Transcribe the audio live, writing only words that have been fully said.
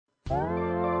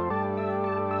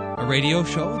A radio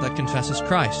show that confesses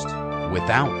Christ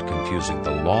without confusing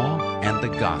the law and the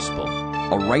gospel.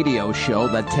 A radio show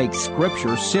that takes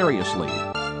Scripture seriously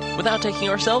without taking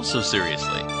ourselves so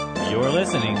seriously. You're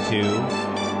listening to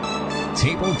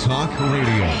Table Talk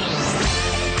Radio.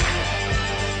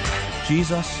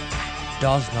 Jesus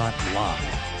does not lie.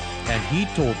 And he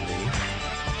told me,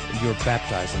 you're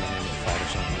baptized in the name of the Father,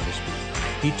 Son, and Holy Spirit.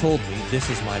 He told me, this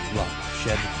is my blood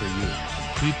shed for you.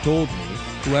 He told me,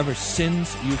 whoever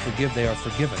sins you forgive, they are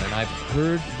forgiven. And I've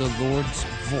heard the Lord's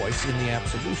voice in the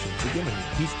absolution, forgiven me.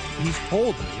 He's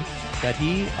told me that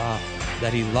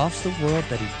he loves the world,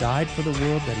 that he died for the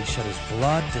world, that he shed his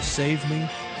blood to save me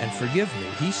and forgive me.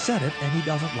 He said it, and he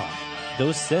doesn't lie.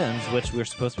 Those sins which we're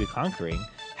supposed to be conquering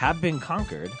have been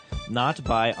conquered, not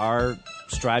by our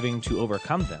striving to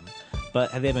overcome them,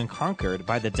 but have they been conquered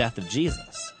by the death of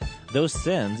Jesus. Those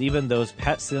sins, even those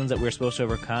pet sins that we're supposed to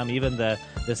overcome, even the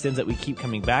sins that we keep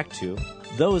coming back to,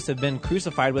 those have been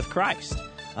crucified with Christ.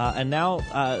 And now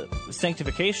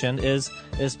sanctification is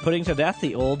putting to death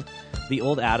the old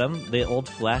Adam, the old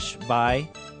flesh, by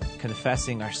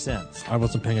confessing our sins. I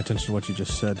wasn't paying attention to what you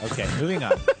just said. Okay, moving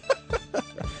on.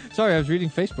 Sorry, I was reading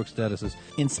Facebook statuses.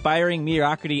 Inspiring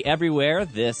mediocrity everywhere.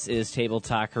 This is Table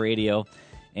Talk Radio.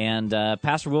 And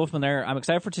Pastor Wolfman there, I'm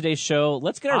excited for today's show.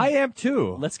 I am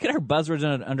too. Let's get our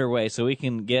buzzwords underway so we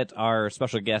can get our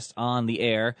special guest on the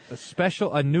air.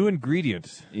 A new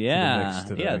ingredient. Yeah,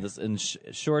 this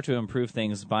sure to improve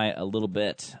things by a little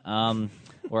bit,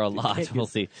 or a lot. We'll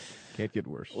see. Can't get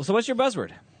worse. So what's your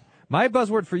buzzword? My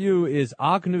buzzword for you is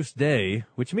Agnus Dei,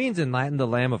 which means in Latin the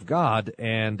Lamb of God,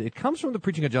 and it comes from the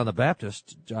preaching of John the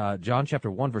Baptist, John chapter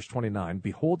 1, verse 29.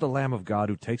 Behold the Lamb of God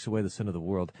who takes away the sin of the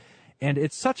world. And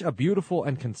it's such a beautiful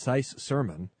and concise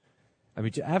sermon, I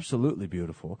mean, absolutely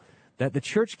beautiful, that the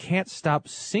church can't stop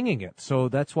singing it. So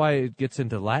that's why it gets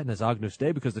into Latin as Agnus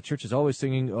Dei, because the church is always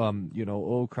singing,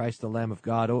 O Christ, the Lamb of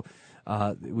God.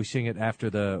 We sing it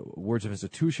after the words of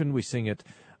institution. We sing it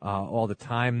all the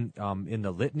time in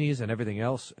the litanies and everything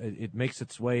else. It makes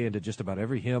its way into just about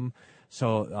every hymn.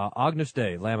 So Agnus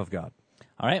Dei, Lamb of God.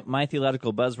 All right, my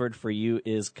theological buzzword for you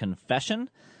is confession.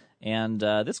 And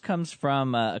this comes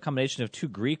from a combination of two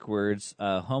Greek words,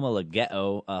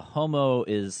 homologeo. Homo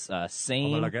is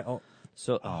same. Homologeo.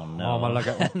 So, oh no,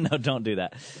 no, don't do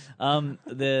that.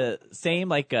 The same,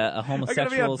 like a homosexual. I got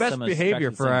to be on best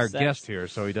behavior for our guest here,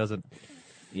 so he doesn't.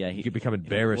 Yeah, he could become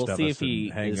embarrassed. We'll see if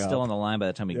he is still on the line by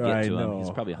the time we get to him.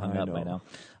 He's probably hung up by now.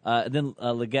 Then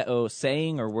legeo,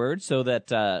 saying or word, so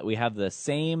that we have the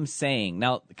same saying.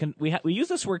 Now, we use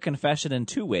this word confession in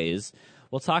two ways.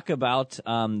 We'll talk about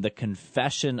the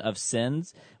confession of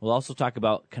sins. We'll also talk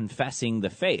about confessing the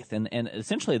faith. And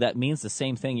essentially that means the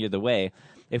same thing either way.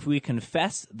 If we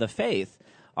confess the faith,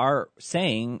 our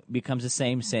saying becomes the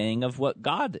same saying of what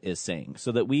God is saying,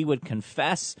 so that we would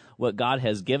confess what God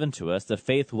has given to us, the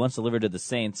faith once delivered to the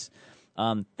saints.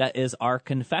 That is our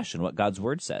confession, what God's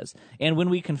word says. And when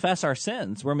we confess our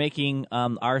sins, we're making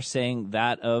our saying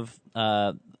that of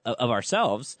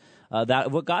ourselves, that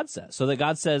of what God says. So that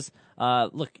God says,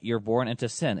 look, you're born into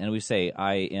sin. And we say,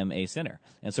 I am a sinner.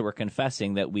 And so we're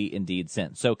confessing that we indeed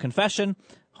sin. So confession,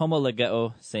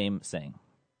 homologeo, same saying.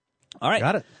 All right.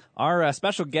 Got it. Our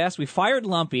special guest, we fired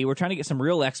Lumpy. We're trying to get some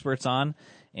real experts on.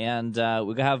 And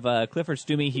we have Clifford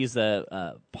Stumey. He's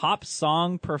a pop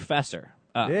song professor.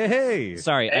 Hey.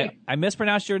 Sorry, hey. I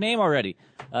mispronounced your name already.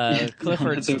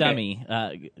 Clifford Stumey.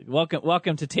 Okay.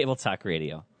 Welcome to Table Talk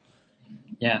Radio.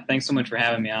 Yeah, thanks so much for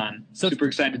having me on. Super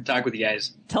excited to talk with you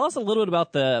guys. Tell us a little bit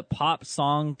about the Pop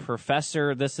Song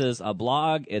Professor. This is a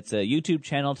blog. It's a YouTube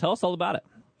channel. Tell us all about it.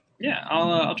 Yeah,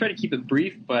 I'll try to keep it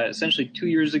brief, but essentially 2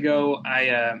 years ago,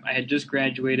 I had just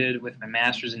graduated with my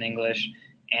master's in English,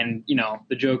 and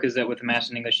the joke is that with a master's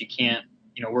in English, you can't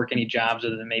work any jobs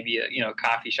other than maybe a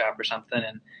coffee shop or something,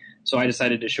 and so I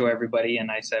decided to show everybody, and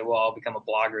I said, well, I'll become a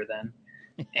blogger then,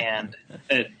 and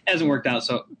it hasn't worked out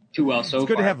too well so far. It's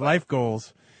good to have life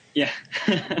goals. Yeah,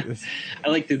 I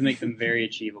like to make them very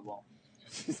achievable.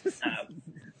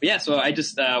 Yeah, so I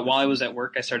just while I was at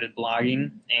work, I started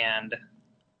blogging, and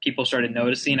people started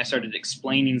noticing. I started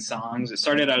explaining songs. It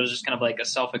started out as just kind of like a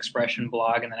self-expression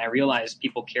blog, and then I realized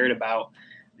people cared about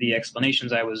the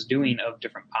explanations I was doing of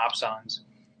different pop songs.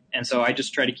 And so I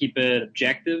just try to keep it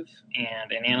objective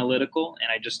and analytical,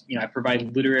 and I just, I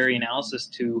provide literary analysis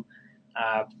to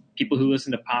people who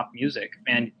listen to pop music.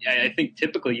 And I think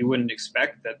typically you wouldn't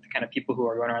expect that the kind of people who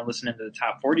are going around listening to the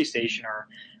Top 40 station are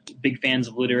big fans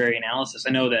of literary analysis.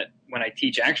 I know that when I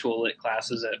teach actual lit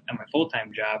classes at my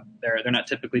full-time job, they're not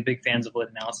typically big fans of lit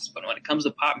analysis, but when it comes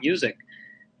to pop music,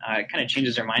 it kind of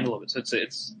changes their mind a little bit. So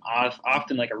it's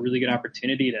often like a really good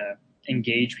opportunity to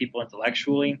engage people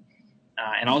intellectually,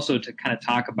 and also to kind of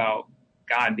talk about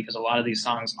God, because a lot of these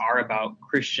songs are about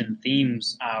Christian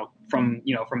themes from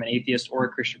an atheist or a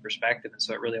Christian perspective, and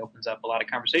so it really opens up a lot of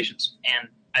conversations. And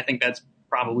I think that's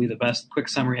probably the best quick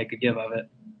summary I could give of it.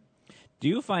 Do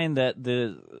you find that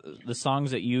the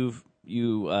songs that you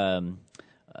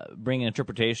bring an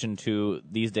interpretation to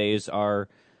these days are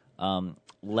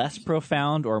less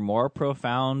profound or more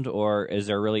profound, or is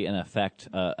there really an effect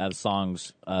of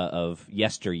songs of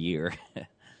yesteryear?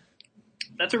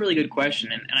 That's a really good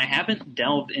question, and I haven't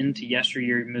delved into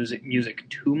yesteryear music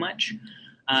too much.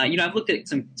 I've looked at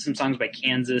some songs by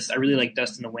Kansas. I really like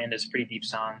Dust in the Wind. It's a pretty deep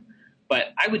song.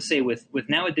 But I would say with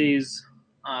nowadays,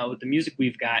 with the music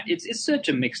we've got, it's such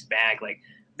a mixed bag. Like,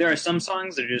 there are some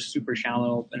songs that are just super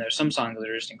shallow, and there are some songs that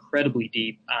are just incredibly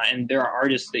deep. And there are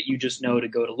artists that you just know to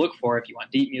go to look for if you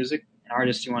want deep music, and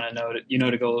artists you want to know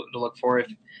to go to look for if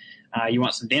you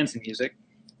want some dancing music.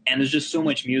 And there's just so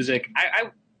much music.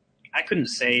 I couldn't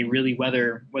say really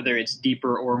whether it's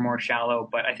deeper or more shallow,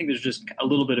 but I think there's just a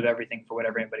little bit of everything for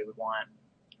whatever anybody would want.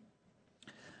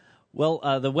 Well,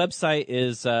 the website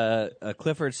is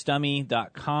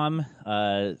cliffordstumme.com,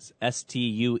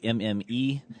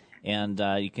 Stumme, and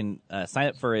you can sign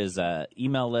up for his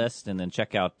email list and then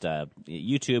check out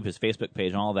YouTube, his Facebook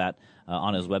page, and all that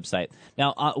on his website.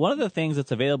 Now, one of the things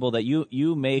that's available that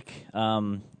you make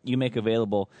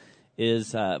available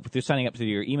is through signing up to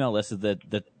your email list is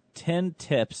the 10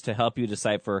 tips to help you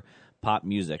decipher pop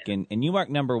music, and you mark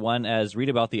number 1 as read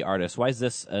about the artist. Why is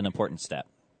this an important step?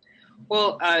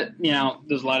 Well,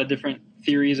 there's a lot of different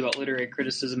theories about literary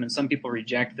criticism, and some people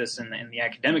reject this in the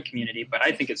academic community, but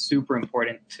I think it's super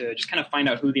important to just kind of find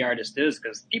out who the artist is,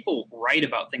 because people write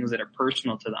about things that are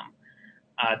personal to them.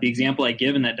 The example I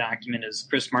give in that document is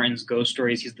Chris Martin's Ghost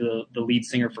Stories. He's the lead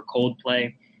singer for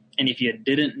Coldplay. And if you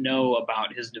didn't know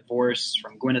about his divorce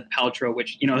from Gwyneth Paltrow,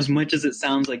 which, as much as it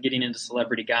sounds like getting into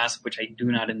celebrity gossip, which I do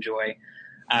not enjoy,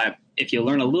 if you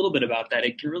learn a little bit about that,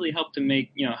 it can really help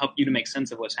you to make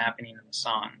sense of what's happening in the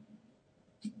song.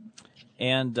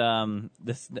 And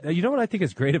this, what I think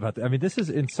is great about that? I mean, this is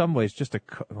in some ways just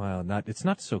it's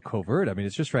not so covert. I mean,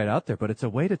 it's just right out there, but it's a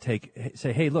way to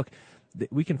say, hey, look,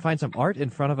 we can find some art in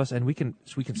front of us, and we can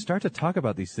start to talk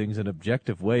about these things in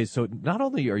objective ways. So not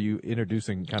only are you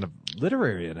introducing kind of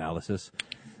literary analysis,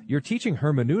 you're teaching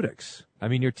hermeneutics. I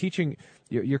mean, you're kind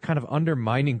of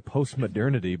undermining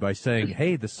postmodernity by saying,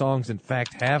 hey, the songs in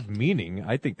fact have meaning.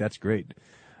 I think that's great.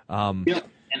 And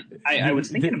I was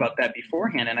thinking about that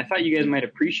beforehand, and I thought you guys might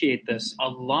appreciate this a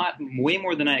lot, way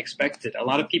more than I expected. A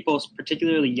lot of people,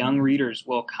 particularly young readers,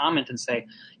 will comment and say,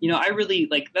 I really,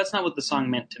 that's not what the song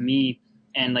meant to me,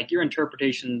 and, your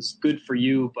interpretation's good for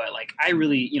you, but, I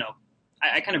really,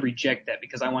 I kind of reject that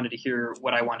because I wanted to hear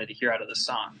what I wanted to hear out of the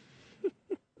song.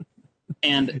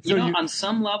 And, on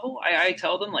some level, I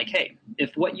tell them, hey,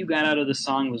 if what you got out of the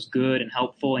song was good and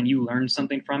helpful and you learned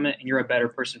something from it and you're a better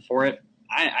person for it,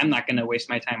 I'm not going to waste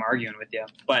my time arguing with you.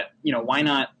 But, why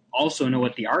not also know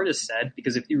what the artist said?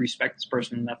 Because if you respect this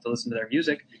person enough to listen to their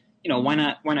music, why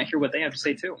not hear what they have to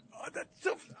say too?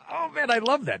 Oh, man, I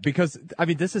love that. Because, I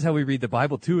mean, this is how we read the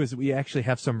Bible too, is we actually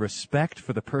have some respect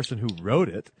for the person who wrote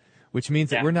it, which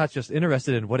means that we're not just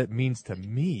interested in what it means to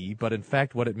me, but in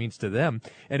fact what it means to them.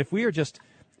 And if we just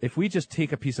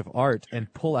take a piece of art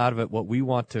and pull out of it what we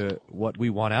want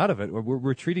out of it,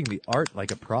 we're treating the art like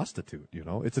a prostitute.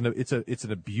 It's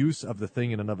an abuse of the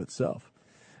thing in and of itself.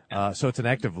 So it's an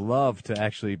act of love to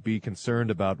actually be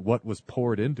concerned about what was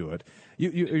poured into it.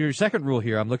 Your second rule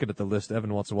here, I'm looking at the list.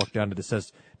 Evan wants to walk down, and it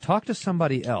says, "Talk to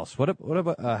somebody else." What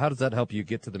about how does that help you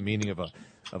get to the meaning of a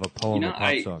poem or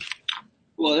pop song?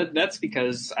 Well, that's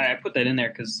because I put that in there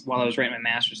because while I was writing my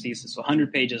master's thesis, so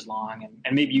 100 pages long,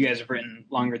 and maybe you guys have written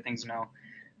longer things now,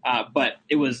 but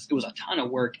it was a ton of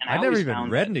work. And I never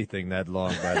even read anything that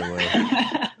long, by the way.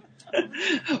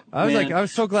 I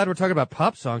was so glad we're talking about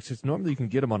pop songs because normally you can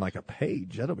get them on a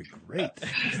page. That'll be great.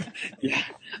 Yeah,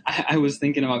 I was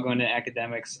thinking about going to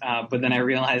academics, but then I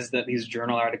realized that these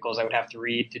journal articles I would have to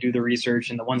read to do the research,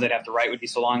 and the ones I'd have to write would be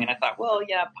so long. And I thought, well,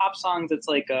 yeah, pop songs, it's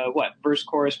verse,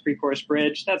 chorus, pre-chorus,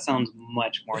 bridge. That sounds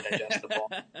much more digestible.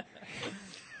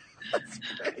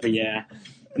 But yeah.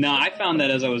 No, I found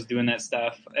that as I was doing that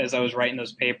stuff, as I was writing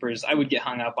those papers, I would get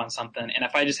hung up on something. And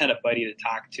if I just had a buddy to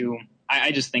talk to,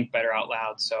 I just think better out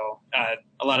loud. So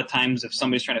a lot of times if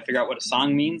somebody's trying to figure out what a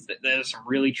song means, there's some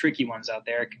really tricky ones out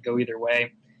there. It could go either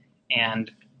way. And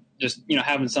just,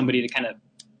 having somebody to kind of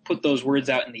put those words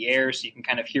out in the air so you can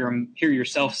kind of hear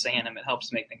yourself saying them, it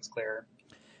helps make things clearer.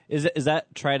 Is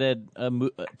that try to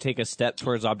take a step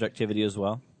towards objectivity as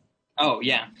well? Oh,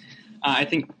 yeah. I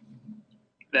think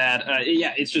that,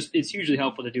 it's hugely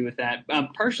helpful to do with that.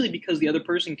 Partially because the other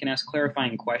person can ask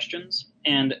clarifying questions.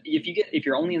 And if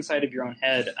you're only inside of your own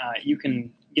head, you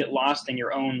can get lost in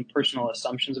your own personal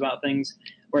assumptions about things,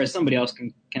 whereas somebody else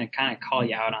can kind of call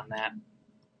you out on that.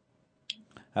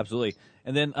 Absolutely.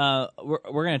 And then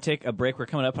we're going to take a break. We're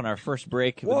coming up on our first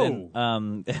break. Whoa.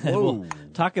 But then we'll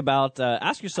talk about,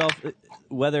 ask yourself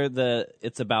whether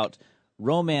it's about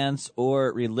romance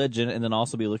or religion, and then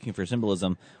also be looking for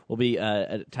symbolism. We'll be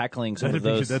tackling some of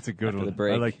those. That's a good one. The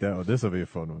break. I like that one. This will be a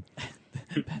fun one.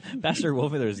 Pastor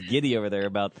Wolfmiller is giddy over there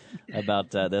about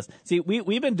this. See,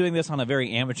 we've been doing this on a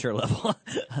very amateur level.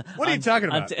 What are you talking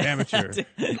about? Amateur.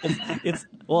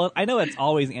 Well, I know it's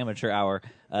always amateur hour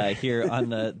here on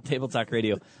the Table Talk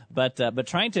Radio, but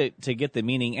trying to get the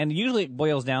meaning, and usually it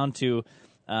boils down to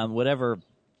whatever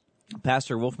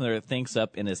Pastor Wolfmiller thinks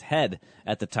up in his head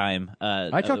at the time.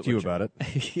 I talked to you about it.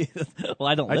 Well,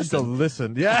 I don't listen. I just don't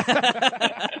listen. Yeah.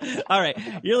 All right.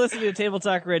 You're listening to Table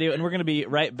Talk Radio, and we're going to be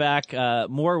right back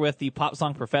more with the Pop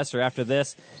Song Professor after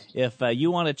this. If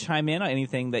you want to chime in on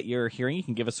anything that you're hearing, you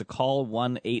can give us a call,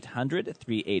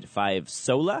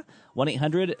 1-800-385-SOLA.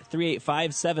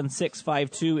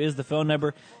 1-800-385-7652 is the phone number.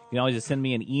 You can always just send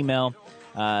me an email.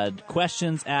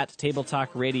 Questions at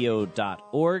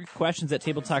tabletalkradio.org. Questions at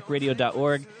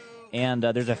tabletalkradio.org. And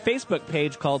there's a Facebook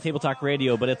page called Table Talk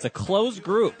Radio, but it's a closed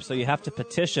group, so you have to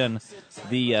petition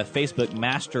the Facebook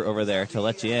master over there to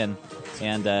let you in.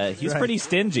 And he's pretty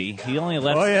stingy. He only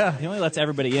lets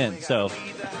everybody in. So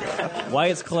why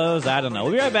it's closed, I don't know.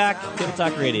 We'll be right back. Table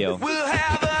Talk Radio. We'll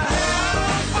have a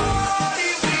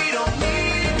party. We don't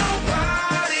need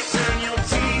nobody. Turn your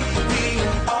TV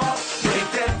off. Break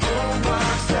that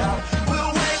boombox out.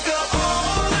 We'll wake up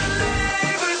all the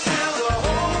neighbors till the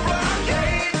whole block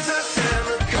hates us, and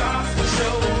the cops will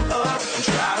show up and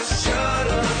try to shut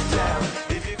us down.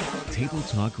 Table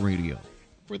Talk Radio,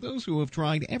 for those who have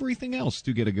tried everything else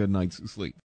to get a good night's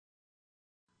sleep.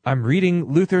 I'm reading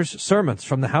Luther's sermons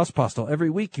from the House Postil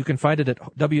every week. You can find it at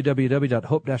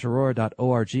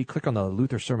www.hope-aurora.org. Click on the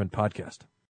Luther Sermon Podcast.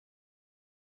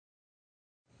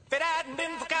 If it hadn't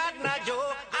been for Cotton Eye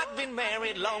Joe, I'd been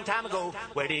married a long time ago.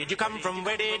 Where did you come from?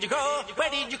 Where did you go? Where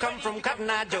did you come from, Cotton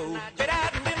Eye Joe? If it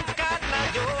hadn't been for Cotton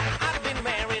Eye Joe, I'd been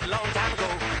married a long time ago.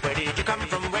 Where did you come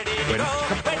from? Where did you go?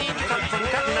 Where did you come from,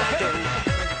 Cotton Eye Joe?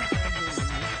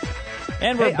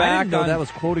 And we're back I didn't know on that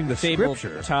was quoting the Table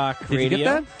scripture. Talk Did Radio. you get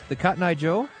that? The Cotton Eye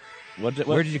Joe?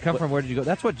 Where did you come from? Where did you go?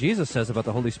 That's what Jesus says about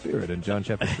the Holy Spirit in John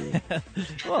chapter 3.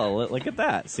 Well, look at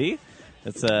that. See?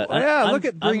 It's look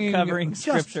at bringing uncovering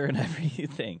scripture and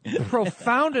everything.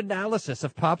 Profound analysis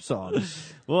of pop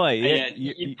songs. Boy,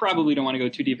 you probably don't want to go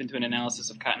too deep into an analysis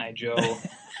of Cotton Eye Joe.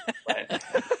 But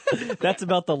that's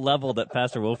about the level that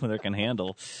Pastor Wolfmiller can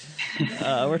handle.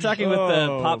 We're talking with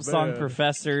the pop song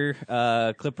professor,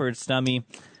 Clifford Stummy.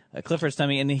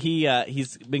 And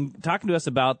he's been talking to us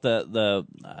about the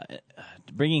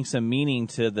bringing some meaning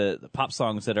to the pop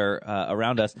songs that are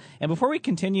around us. And before we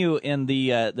continue in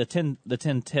the 10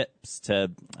 tips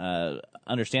to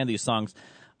understand these songs,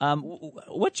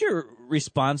 what's your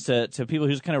response to people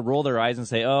who just kind of roll their eyes and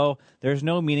say, "Oh, there's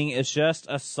no meaning. It's just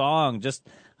a song. Just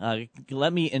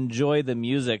let me enjoy the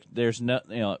music. There's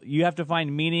no, you have to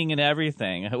find meaning in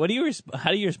everything." How do you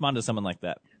respond to someone like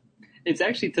that? it's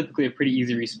actually typically a pretty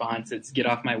easy response. It's get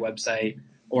off my website,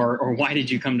 or why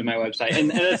did you come to my website? And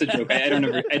that's a joke.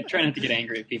 I try not to get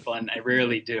angry at people, and I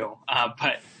rarely do.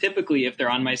 But typically, if they're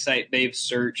on my site, they've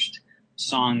searched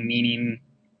song meaning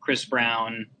Chris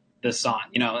Brown, the song,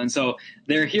 and so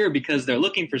they're here because they're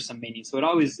looking for some meaning. So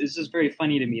it's just very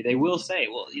funny to me. They will say,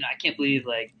 well, I can't believe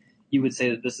you would say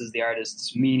that this is the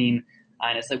artist's meaning.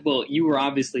 And it's like, well, you were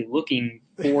obviously looking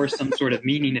for some sort of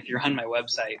meaning if you're on my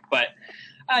website. But,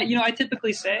 I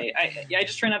typically say, I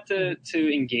just try not to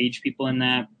engage people in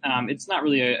that. It's not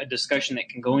really a discussion that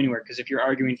can go anywhere, because if you're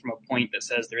arguing from a point that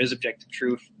says there is objective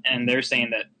truth and they're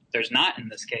saying that there's not in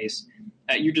this case,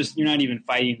 you're not even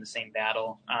fighting the same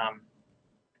battle.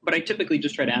 But I typically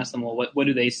just try to ask them, well, what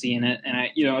do they see in it? And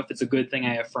if it's a good thing,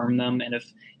 I affirm them. And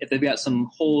if they've got some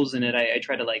holes in it, I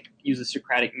try to use the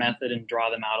Socratic method and draw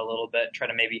them out a little bit, try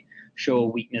to maybe show a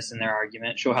weakness in their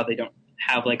argument, show how they don't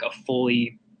have a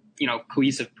fully,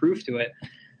 cohesive proof to it.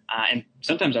 And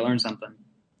sometimes I learn something.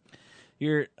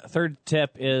 Your third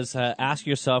tip is ask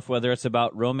yourself whether it's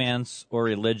about romance or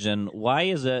religion. Why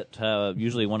is it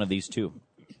usually one of these two?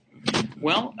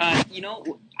 Well, I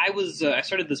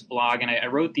started this blog and I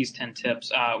wrote these 10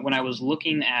 tips when I was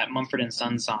looking at Mumford &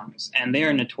 Sons songs, and they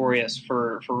are notorious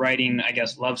for writing, I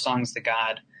guess, love songs to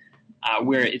God,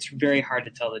 where it's very hard to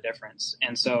tell the difference.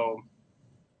 And so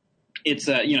it's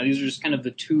these are just kind of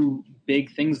the two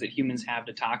big things that humans have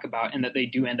to talk about, and that they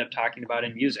do end up talking about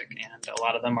in music. And a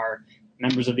lot of them are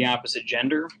members of the opposite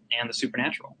gender and the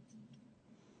supernatural.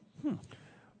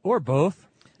 Or both.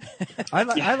 I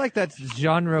like that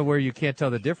genre where you can't tell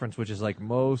the difference, which is like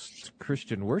most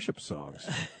Christian worship songs.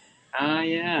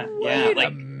 Yeah. Wait Like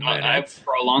a minute.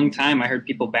 for a long time, I heard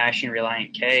people bashing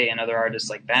Reliant K and other artists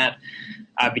like that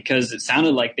because it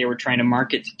sounded like they were trying to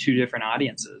market to two different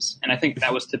audiences. And I think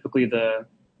that was typically the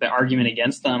argument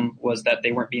against them, was that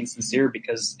they weren't being sincere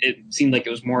because it seemed like it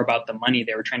was more about the money.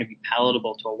 They were trying to be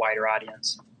palatable to a wider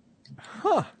audience.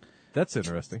 Huh. That's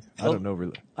interesting. I don't know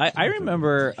really. I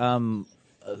remember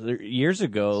years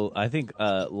ago, I think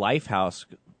Lifehouse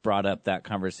brought up that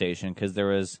conversation because there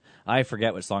was, I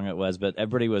forget what song it was, but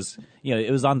everybody was,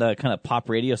 it was on the kind of pop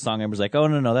radio song. Everybody was like, oh,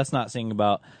 no, that's not singing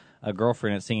about a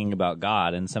girlfriend, it's singing about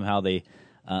God. And somehow they, it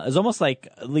was almost like,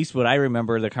 at least what I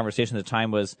remember, the conversation at the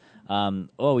time was,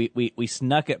 we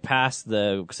snuck it past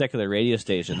the secular radio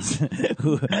stations.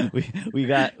 we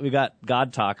got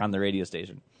God talk on the radio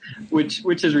station. Which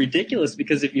is ridiculous,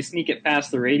 because if you sneak it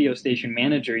past the radio station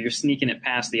manager, you're sneaking it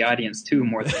past the audience too,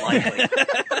 more than likely.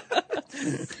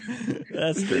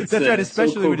 That's true. That's right,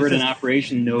 especially so when covert it an says,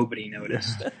 operation nobody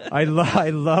noticed. I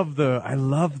love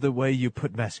the way you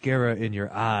put mascara in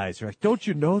your eyes. You're like, don't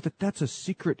you know that that's a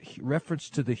secret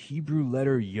reference to the Hebrew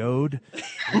letter Yod?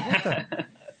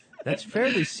 That's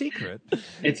fairly secret.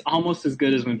 It's almost as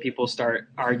good as when people start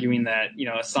arguing that,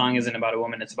 a song isn't about a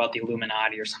woman, it's about the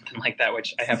Illuminati or something like that,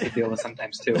 which I have to deal with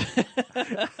sometimes too.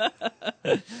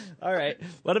 All right.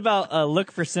 What about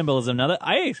look for symbolism? Now,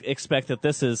 I expect that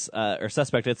this is, or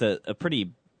suspect it's a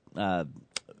pretty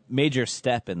major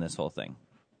step in this whole thing.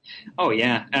 Oh,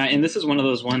 yeah. And this is one of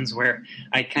those ones where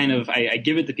I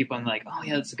give it to people and I'm like, oh,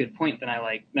 yeah, that's a good point. Then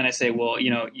I say, well,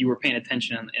 you were paying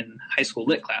attention in high school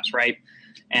lit class, right?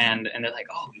 And they're like,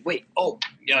 oh, wait,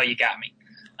 you got me.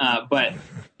 But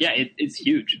yeah, it's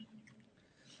huge.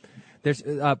 There's,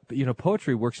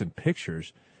 poetry works in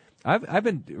pictures. I've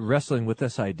been wrestling with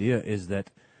this idea, is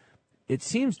that it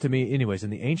seems to me, anyways, in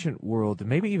the ancient world,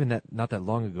 maybe even not that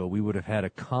long ago, we would have had a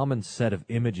common set of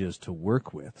images to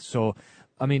work with. So,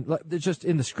 I mean, just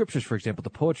in the scriptures, for example, the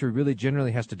poetry really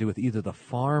generally has to do with either the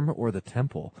farm or the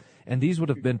temple. And these would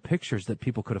have been pictures that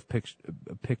people could have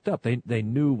picked up. They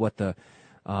knew what the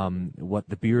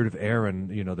beard of Aaron,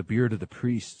 the beard of the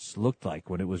priests looked like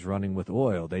when it was running with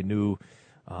oil. They knew,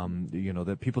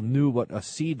 that people knew what a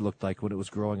seed looked like when it was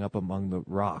growing up among the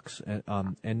rocks.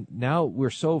 And now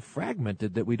we're so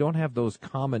fragmented that we don't have those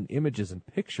common images and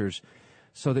pictures,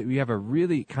 so that we have a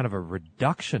really kind of a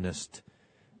reductionist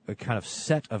kind of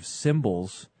set of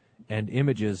symbols and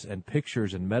images and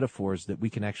pictures and metaphors that we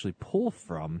can actually pull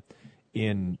from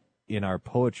in our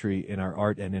poetry, in our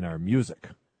art, and in our music.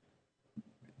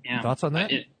 Yeah. Thoughts on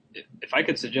that? If I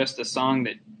could suggest a song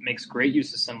that makes great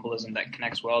use of symbolism that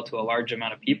connects well to a large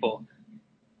amount of people,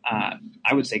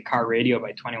 I would say Car Radio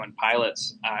by 21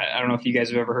 Pilots. I don't know if you guys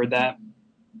have ever heard that.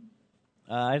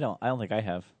 I don't think I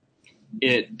have.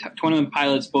 21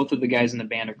 Pilots, both of the guys in the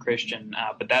band are Christian,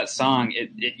 but that song,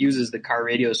 it uses the car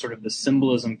radio as sort of the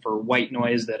symbolism for white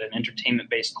noise that an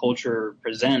entertainment-based culture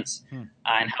presents, and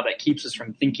how that keeps us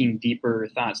from thinking deeper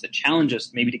thoughts that challenge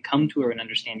us maybe to come to an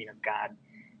understanding of God.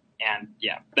 And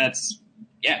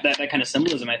that kind of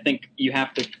symbolism, I think you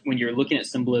have to, when you're looking at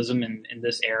symbolism in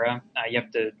this era,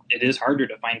 it is harder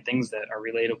to find things that are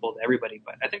relatable to everybody,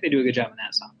 but I think they do a good job in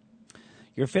that song.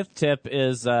 Your fifth tip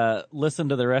is listen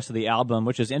to the rest of the album,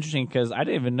 which is interesting because I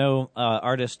didn't even know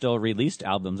artists still released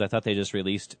albums. I thought they just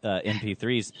released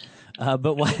MP3s.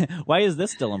 But why is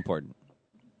this still important?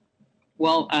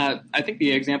 Well, I think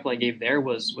the example I gave there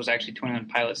was actually 21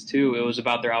 Pilots too. It was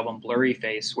about their album Blurry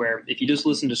Face, where if you just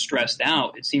listen to Stressed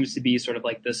Out, it seems to be sort of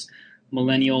like this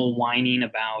millennial whining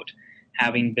about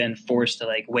having been forced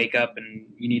to wake up and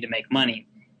you need to make money.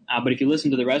 But if you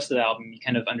listen to the rest of the album, you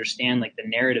kind of understand the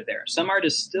narrative there. Some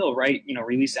artists still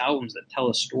release albums that tell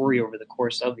a story over the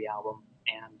course of the album.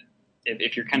 And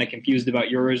if you're kind of confused about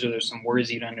yours, or there's some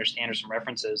words you don't understand or some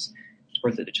references, it's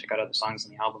worth it to check out other songs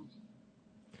in the album.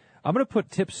 I'm going to put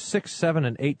tips 6, 7,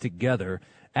 and 8 together.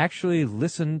 Actually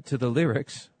listen to the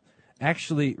lyrics,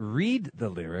 actually read the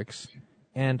lyrics,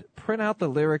 and print out the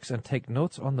lyrics and take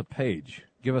notes on the page.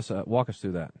 Walk us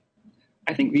through that.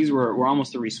 I think these were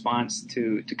almost a response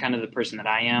to kind of the person that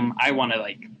I am. I want to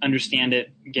understand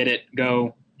it, get it,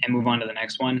 go, and move on to the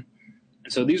next one.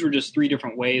 And so these were just 3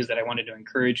 different ways that I wanted to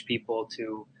encourage people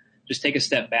to just take a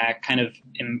step back, kind of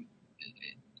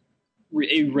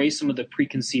erase some of the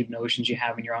preconceived notions you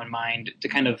have in your own mind, to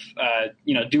kind of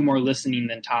do more listening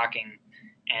than talking,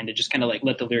 and to just kind of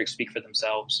let the lyrics speak for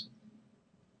themselves.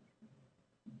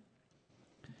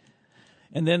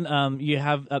 And then you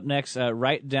have up next,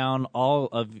 write down all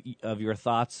of your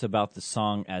thoughts about the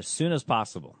song as soon as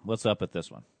possible. What's up with this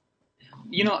one?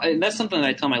 You know, that's something that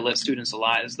I tell my lit students a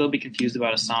lot. Is they'll be confused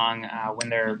about a song when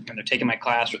they're taking my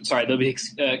class. Sorry, they'll be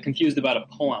confused about a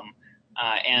poem,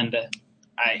 and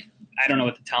I don't know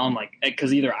what to tell them. Like,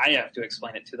 because either I have to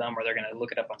explain it to them, or they're going to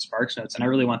look it up on Sparks Notes. And I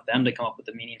really want them to come up with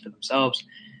the meaning for themselves.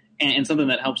 And something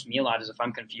that helps me a lot is if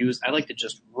I'm confused, I like to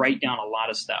just write down a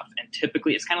lot of stuff. And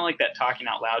typically, it's kind of like that talking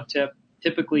out loud tip.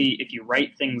 Typically, if you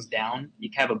write things down, you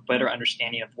can have a better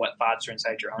understanding of what thoughts are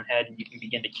inside your own head, and you can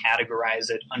begin to categorize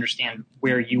it, understand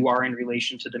where you are in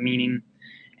relation to the meaning,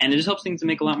 and it just helps things to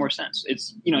make a lot more sense.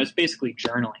 It's basically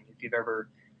journaling. If you've ever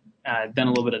done a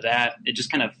little bit of that, it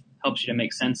just kind of helps you to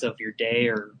make sense of your day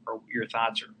or your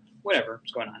thoughts or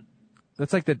whatever's going on.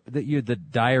 That's like the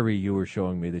diary you were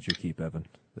showing me that you keep, Evan.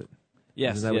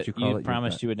 Yes, is that what you call it?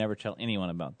 Promised you would never tell anyone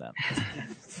about that.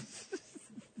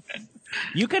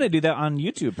 You kind of do that on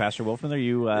YouTube, Pastor Wolfman.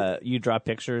 You draw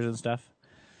pictures and stuff.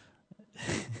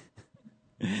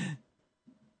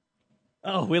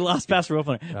 Oh, we lost Pastor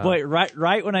Wolfman. Boy,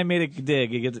 right when I made a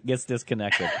dig, it gets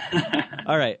disconnected.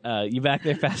 All right, you back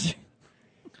there, Pastor?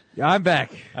 Yeah, I'm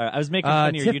back. All right, I was making fun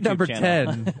of your tip YouTube number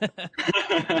channel. 10.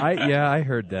 I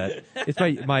heard that. It's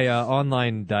my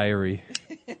online diary.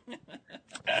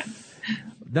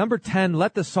 Number 10,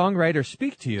 let the songwriter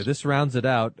speak to you. This rounds it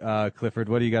out. Clifford,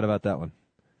 what do you got about that one?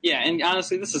 Yeah, and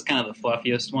honestly, this is kind of the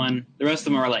fluffiest one. The rest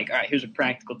of them are like, all right, here's a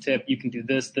practical tip. You can do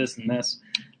this, this, and this.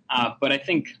 But I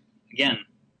think, again,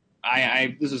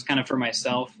 this is kind of for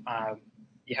myself.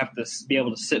 You have to be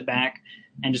able to sit back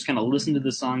and just kind of listen to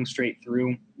the song straight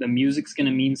through. The music's going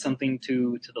to mean something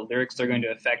to the lyrics. They're going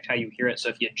to affect how you hear it. So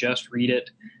if you just read it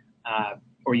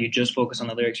or you just focus on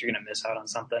the lyrics, you're going to miss out on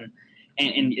something.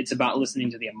 And it's about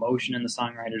listening to the emotion in the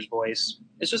songwriter's voice.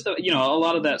 It's just, a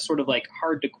lot of that sort of like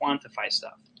hard to quantify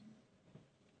stuff.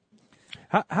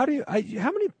 How many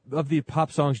of the pop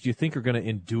songs do you think are going to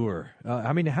endure?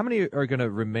 How many are going to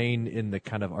remain in the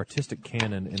kind of artistic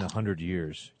canon in 100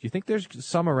 years? Do you think there's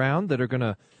some around that are going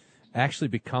to actually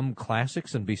become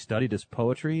classics and be studied as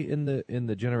poetry in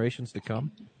the generations to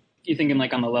come? You thinking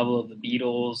like on the level of the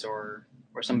Beatles or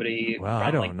somebody? Well,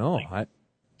 I don't know.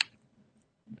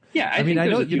 Yeah, I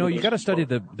know you got to study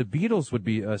the Beatles. Would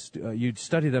be you'd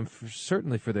study them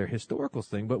certainly for their historical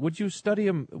thing, but would you study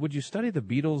them? Would you study the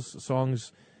Beatles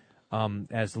songs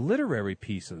as literary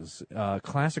pieces,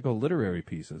 classical literary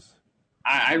pieces?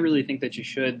 I really think that you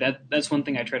should. That's one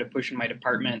thing I try to push in my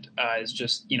department is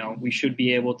just we should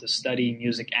be able to study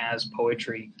music as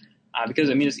poetry because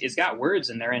it's got words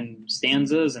in there and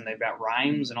stanzas and they've got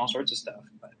rhymes and all sorts of stuff.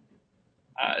 But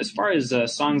as far as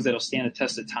songs that'll stand the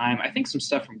test of time, I think some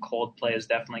stuff from Coldplay is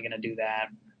definitely going to do that.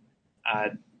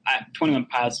 21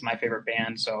 Pilots is my favorite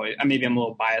band, so maybe I'm a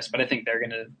little biased, but I think they're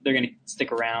gonna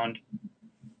stick around.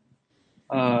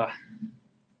 I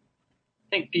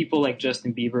think people like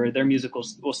Justin Bieber, their music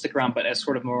will stick around, but as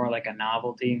sort of more like a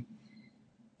novelty.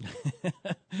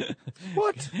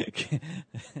 What?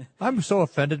 I'm so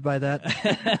offended by that.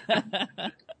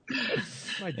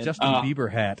 My Justin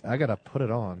Bieber hat. I gotta put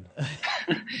it on.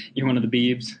 You're one of the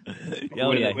Biebs.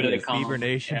 Oh, yeah, what do they call Bieber them?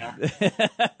 Nation.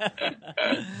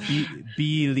 Yeah.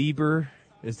 Lieber.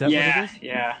 Is that what it is?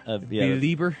 Yeah.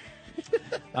 Lieber.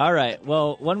 All right.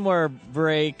 Well, one more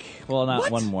break. Well, not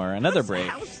What? one more. Another break.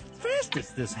 How fast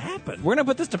does this happen? We're going to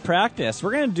put this to practice.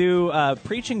 We're going to do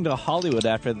Preaching to Hollywood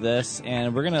after this,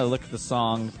 and we're going to look at the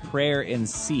song Prayer in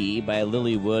C by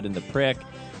Lily Wood and the Prick.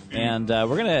 And we're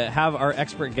going to have our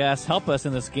expert guest help us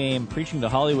in this game, Preaching to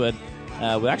Hollywood.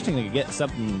 We're actually going to get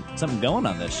something going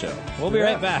on this show. We'll be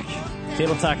right back.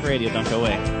 Table Talk Radio, don't go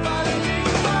away.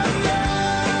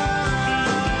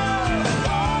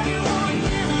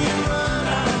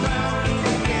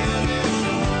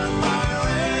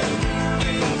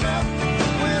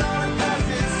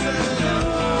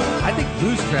 I think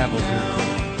Blues Travelers,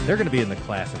 they're going to be in the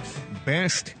classics.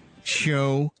 Best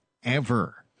show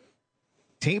ever.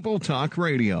 Table Talk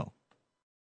Radio.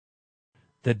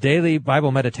 The daily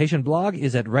Bible meditation blog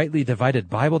is at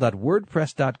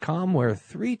rightlydividedbible.wordpress.com, where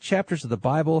 3 chapters of the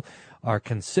Bible are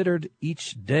considered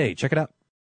each day. Check it out.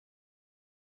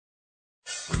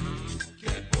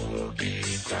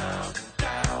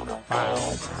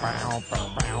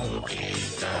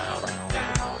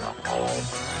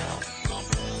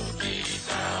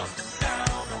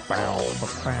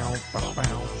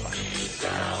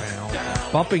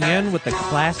 Bumping in with the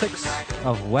classics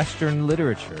of Western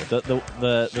literature.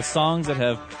 The songs that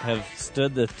have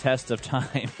stood the test of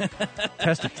time.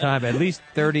 Test of time, at least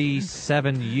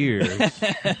 37 years.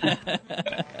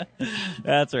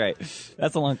 That's right.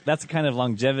 That's the kind of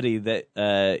longevity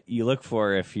that you look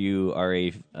for if you are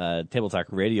a Table Talk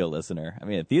Radio listener. I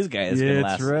mean, if these guys can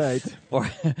last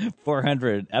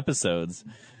 400 episodes,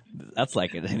 that's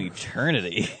like an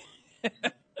eternity.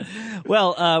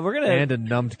 Well, we're gonna and a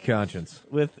numbed conscience.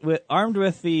 Armed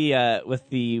with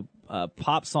the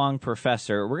pop song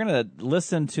Professor, we're gonna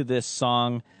listen to this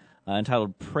song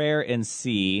entitled "Prayer in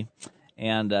C,"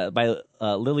 and by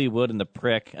Lily Wood and the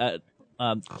Prick.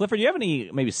 Clifford, do you have any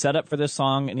maybe setup for this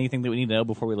song? Anything that we need to know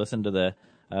before we listen to the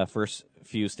first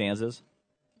few stanzas?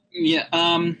 Yeah.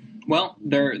 Well,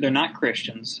 they're not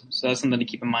Christians, so that's something to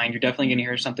keep in mind. You're definitely going to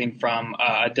hear something from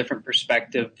a different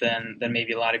perspective than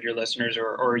maybe a lot of your listeners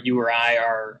or you or I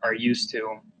are used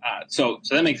to. So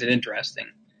that makes it interesting.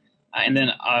 And then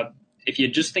if you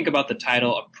just think about the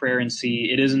title of Prayer in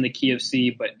C, it is in the key of C,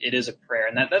 but it is a prayer,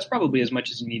 and that's probably as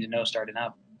much as you need to know starting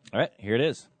out. All right, here it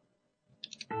is.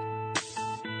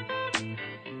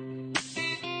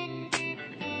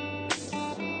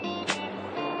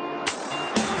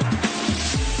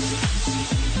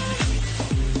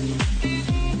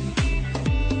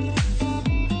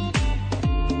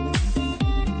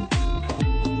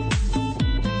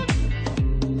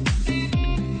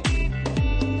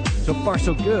 So far,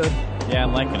 so good. Yeah,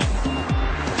 I'm liking it.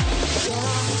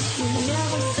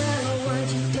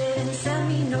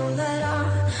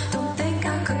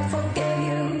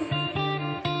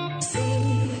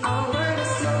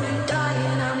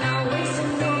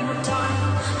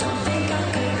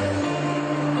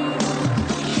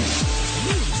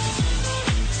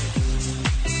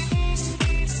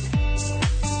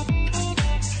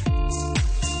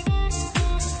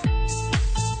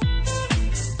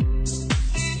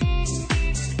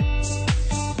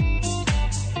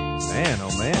 Man,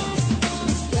 oh man.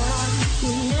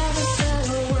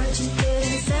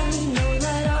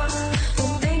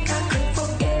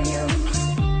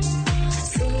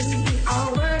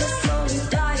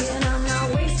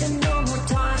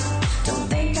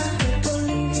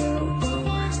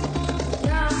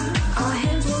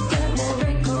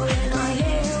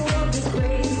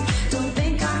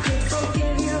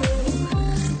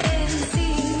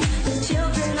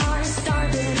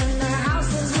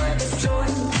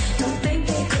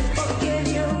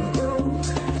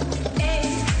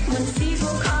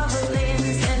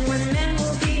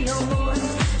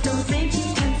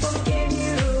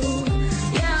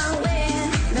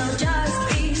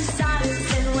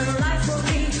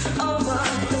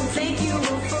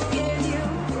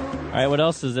 All right, what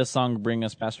else does this song bring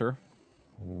us, Pastor?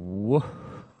 Whoa.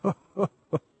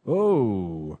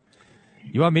 Oh.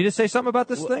 You want me to say something about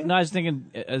this thing? No, I was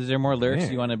thinking, is there more lyrics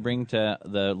you want to bring to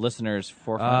the listeners'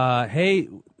 forefront? Hey,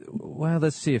 well,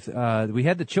 let's see. If we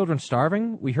had the children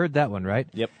starving, we heard that one, right?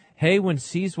 Yep. Hey, when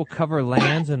seas will cover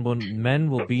lands and when men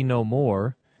will be no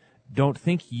more, don't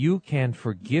think you can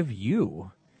forgive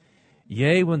you.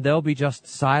 Yea, when there'll be just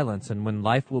silence and when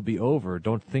life will be over,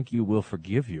 don't think you will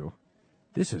forgive you.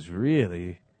 This is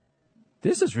really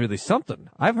something.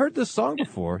 I've heard this song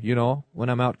before, when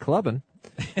I'm out clubbing.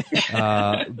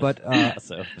 But I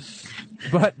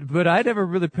never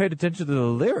really paid attention to the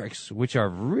lyrics, which are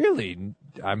really,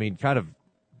 kind of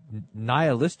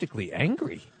nihilistically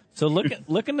angry. So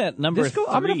looking at number 3.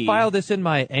 I'm going to file this in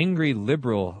my angry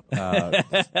liberal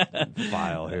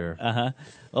file here. Uh-huh.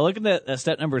 Well, looking at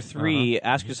step number 3,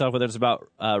 ask yourself whether it's about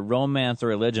romance or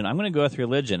religion. I'm going to go with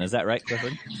religion. Is that right,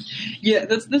 Clifford? Yeah,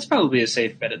 that's probably a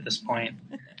safe bet at this point.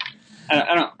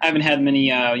 I haven't had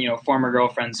many former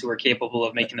girlfriends who are capable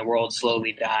of making the world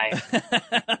slowly die.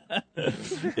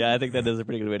 Yeah, I think that is a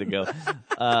pretty good way to go.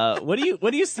 What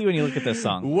do you see when you look at this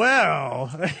song?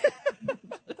 Well,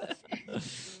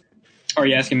 Are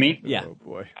you asking me? Yeah. Oh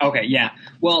boy. Okay, yeah.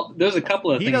 Well, there's a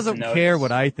couple of things. He doesn't to notice. care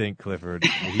what I think, Clifford.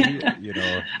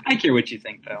 I care what you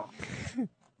think, though.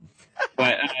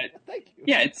 But Thank you.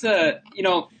 yeah, it's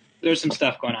there's some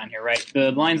stuff going on here, right?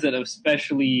 The lines that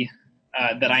especially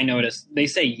that I noticed, they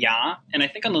say "ya," and I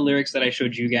think on the lyrics that I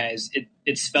showed you guys,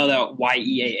 it's spelled out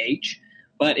Y-E-A-H.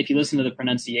 But if you listen to the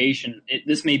pronunciation,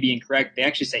 this may be incorrect. They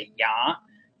actually say "ya,"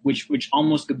 which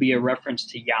almost could be a reference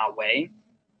to Yahweh.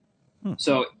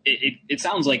 So it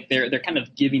sounds like they're kind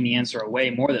of giving the answer away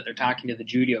more, that they're talking to the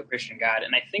Judeo-Christian God.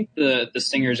 And I think the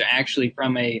singers are actually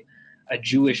from a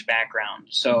Jewish background.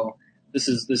 So this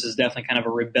is definitely kind of a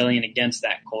rebellion against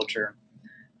that culture.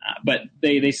 But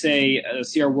they say,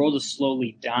 see, our world is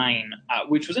slowly dying,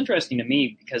 which was interesting to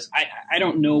me because I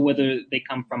don't know whether they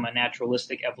come from a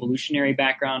naturalistic evolutionary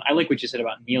background. I like what you said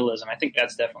about nihilism. I think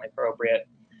that's definitely appropriate.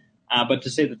 But to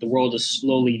say that the world is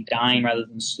slowly dying rather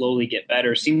than slowly get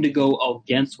better seemed to go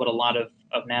against what a lot of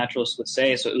naturalists would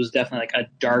say. So it was definitely like a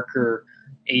darker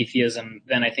atheism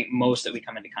than I think most that we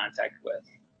come into contact with.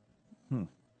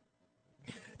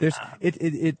 There's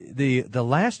the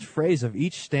last phrase of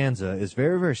each stanza is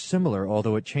very, very similar,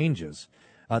 although it changes.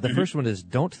 The first one is,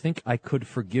 don't think I could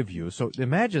forgive you. So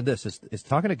imagine this. It's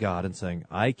talking to God and saying,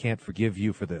 I can't forgive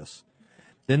you for this.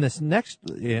 Then this next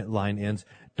line ends,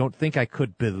 don't think I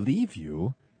could believe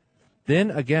you. Then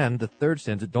again, the third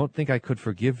stanza, don't think I could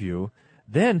forgive you.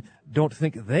 Then don't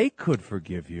think they could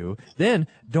forgive you. Then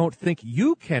don't think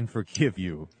you can forgive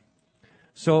you.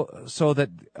 So that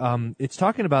it's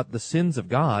talking about the sins of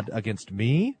God against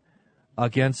me,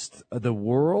 against the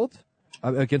world,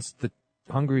 against the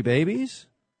hungry babies,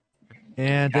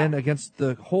 and then against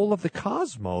the whole of the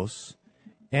cosmos.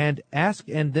 And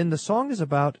then the song is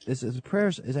about the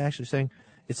prayers is actually saying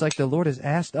it's like the Lord has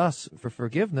asked us for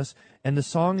forgiveness, and the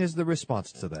song is the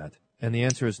response to that. And the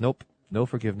answer is nope, no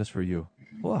forgiveness for you.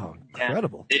 Wow,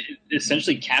 incredible! Yeah. It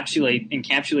essentially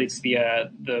encapsulates the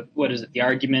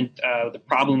argument, the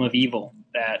problem of evil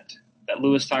that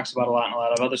Lewis talks about a lot, and a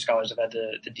lot of other scholars have had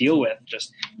to deal with.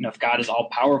 Just, if God is all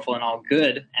powerful and all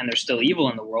good, and there's still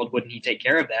evil in the world, wouldn't He take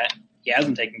care of that? He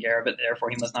hasn't taken care of it, therefore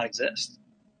He must not exist.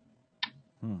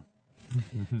 And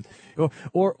you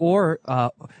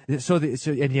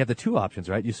have the two options,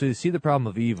 right? You see the problem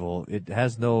of evil. It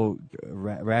has no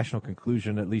rational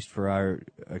conclusion, at least for our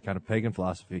kind of pagan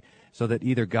philosophy. So that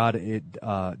either God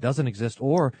doesn't exist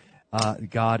or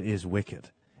God is wicked,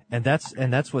 and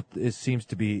that's what seems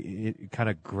to be kind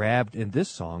of grabbed in this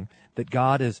song. That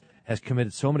God has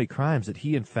committed so many crimes that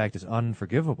He in fact is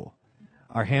unforgivable.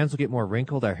 Our hands will get more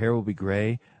wrinkled. Our hair will be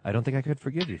gray. I don't think I could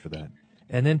forgive you for that.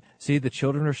 And then, see, the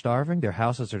children are starving. Their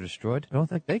houses are destroyed. I don't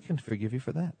think they can forgive you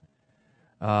for that.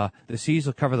 The seas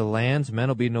will cover the lands. Men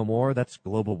will be no more. That's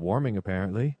global warming,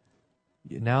 apparently.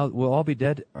 Now we'll all be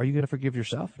dead. Are you going to forgive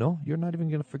yourself? No, you're not even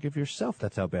going to forgive yourself.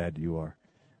 That's how bad you are.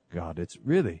 God, it's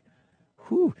really,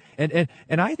 whew. And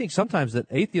I think sometimes that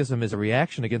atheism is a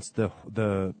reaction against the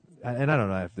and I don't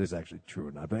know if this is actually true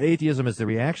or not, but atheism is the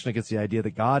reaction against the idea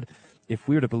that God, if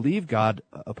we were to believe God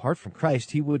apart from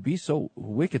Christ, He would be so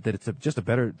wicked that it's just a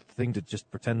better thing to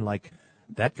just pretend like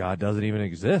that God doesn't even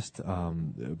exist.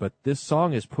 But this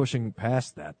song is pushing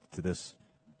past that to this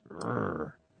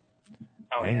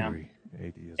angry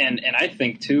atheism. And I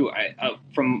think, too,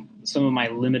 from some of my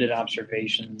limited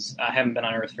observations, I haven't been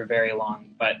on Earth for very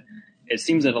long, but it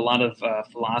seems that a lot of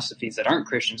philosophies that aren't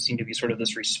Christian seem to be sort of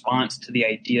this response to the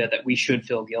idea that we should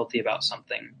feel guilty about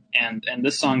something. And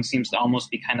this song seems to almost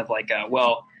be kind of like,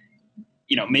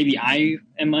 maybe I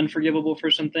am unforgivable for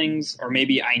some things, or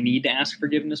maybe I need to ask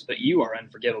forgiveness, but you are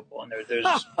unforgivable. And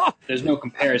there's no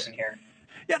comparison here.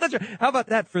 Yeah, that's right. How about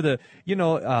that for the,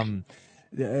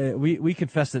 we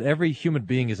confess that every human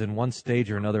being is in one stage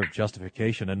or another of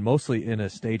justification, and mostly in a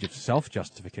stage of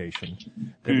self-justification,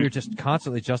 that we're just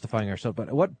constantly justifying ourselves.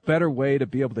 But what better way to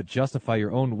be able to justify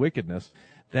your own wickedness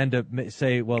than to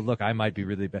say, well, look, I might be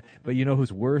really bad, but you know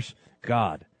who's worse?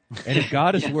 God. And if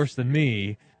God is worse than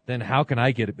me, then how can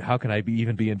I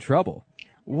even be in trouble?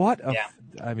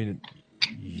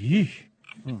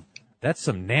 That's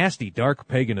some nasty, dark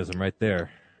paganism right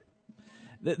there.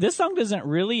 This song doesn't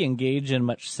really engage in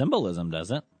much symbolism, does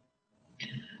it?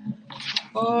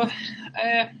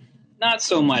 Not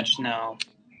so much, no.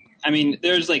 I mean,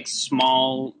 there's like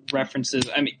small references.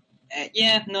 I mean,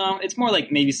 it's more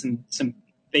like maybe some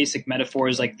basic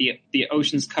metaphors, like the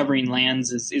oceans covering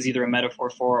lands is either a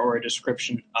metaphor for or a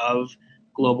description of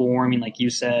global warming, like you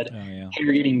said. Oh, yeah.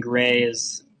 Hair getting gray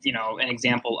is, an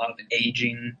example of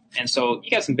aging. And so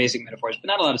you got some basic metaphors, but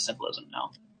not a lot of symbolism,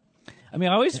 no. I mean,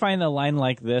 I always find a line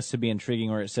like this to be intriguing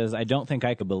where it says, I don't think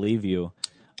I could believe you.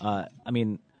 I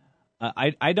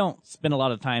don't spend a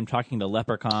lot of time talking to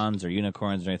leprechauns or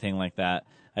unicorns or anything like that.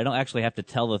 I don't actually have to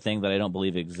tell the thing that I don't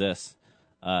believe exists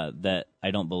that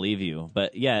I don't believe you.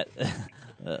 But yet,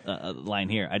 a line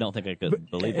here, I don't think I could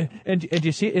believe it. And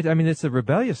you see it? I mean, it's a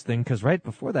rebellious thing because right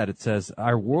before that it says,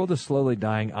 our world is slowly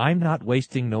dying. I'm not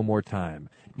wasting no more time.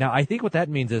 Now, I think what that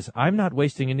means is I'm not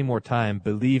wasting any more time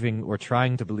believing or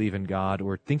trying to believe in God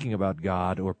or thinking about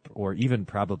God or even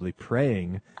probably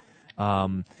praying.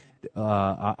 So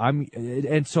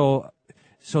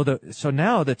So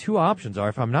now the two options are,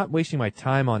 if I'm not wasting my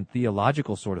time on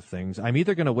theological sort of things, I'm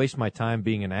either going to waste my time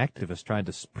being an activist trying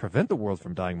to prevent the world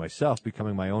from dying myself,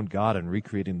 becoming my own God and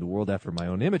recreating the world after my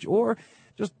own image, or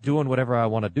just doing whatever I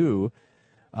want to do,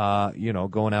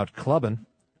 going out clubbing,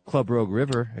 Club Rogue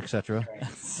River, etc.,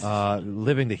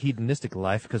 living the hedonistic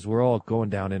life, because we're all going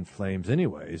down in flames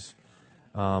anyways.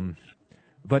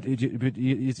 But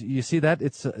you see that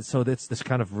it's this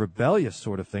kind of rebellious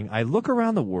sort of thing. I look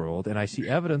around the world and I see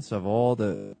evidence of all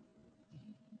the.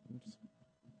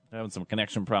 Having some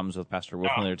connection problems with Pastor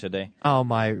Wolfmiller today. Oh,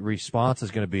 my response is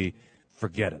going to be,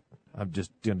 forget it. I'm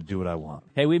just going to do what I want.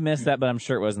 Hey, we missed that, but I'm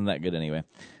sure it wasn't that good anyway.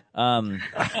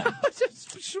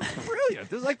 It's brilliant.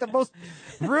 This is like the most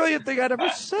brilliant thing I'd ever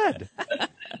said.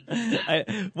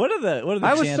 What are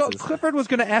the chances? Clifford was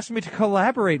going to ask me to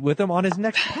collaborate with him on his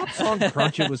next pop song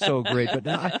crunch. It was so great, but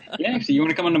now so you want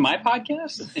to come onto my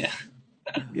podcast?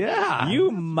 Yeah.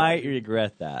 You might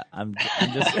regret that. I'm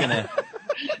just gonna.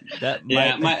 At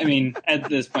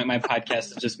this point, my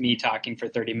podcast is just me talking for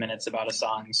 30 minutes about a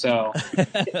song. So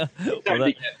that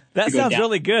sounds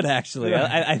really good, actually.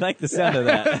 I like the sound of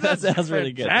that. That sounds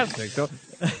really good. Fantastic.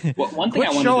 Well, one thing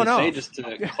I wanted to say, just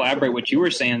to collaborate what you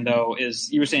were saying, though,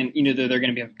 is you were saying either they're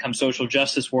going to become social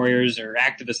justice warriors or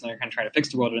activists, and they're going to try to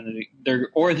fix the world,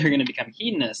 or they're going to become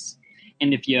hedonists.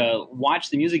 And if you watch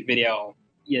the music video,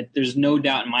 there's no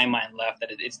doubt in my mind left that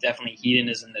it's definitely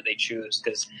hedonism that they choose,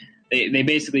 because they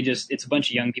basically it's a bunch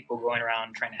of young people going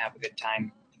around trying to have a good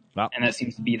time. Wow. And that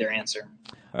seems to be their answer.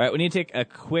 All right, we need to take a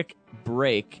quick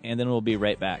break, and then we'll be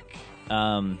right back.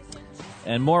 And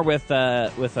more with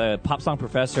a pop song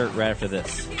professor right after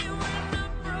this.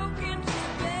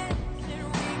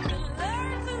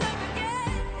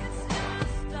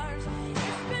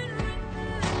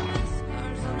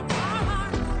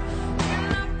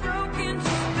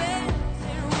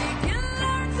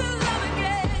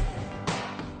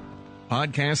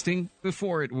 Podcasting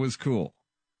before it was cool.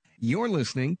 You're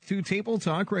listening to Table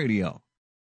Talk Radio.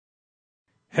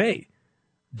 Hey,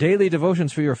 daily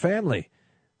devotions for your family.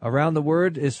 Around the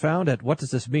Word is found at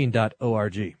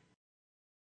whatdoesthismean.org.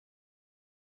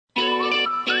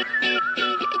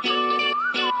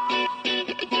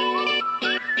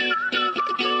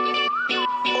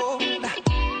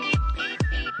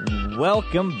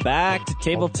 Welcome back to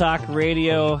Table Talk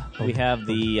Radio. We have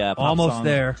the pop almost song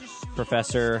there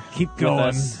professor. Keep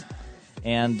going.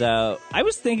 And I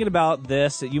was thinking about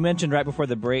this. You mentioned right before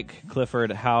the break,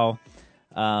 Clifford, how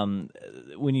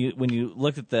when you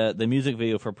looked at the music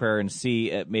video for Prayer and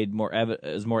Sea, it made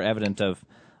is more evident of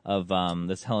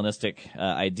this Hellenistic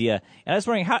idea. And I was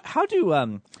wondering how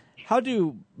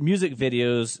do music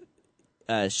videos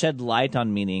shed light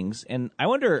on meanings? And I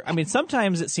wonder, I mean,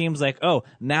 sometimes it seems like, oh,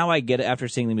 now I get it after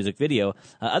seeing the music video.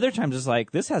 Other times it's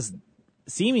like, this has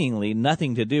seemingly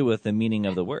nothing to do with the meaning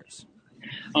of the words.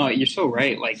 Oh, you're so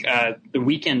right. Like, The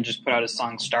Weeknd just put out his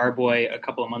song Starboy a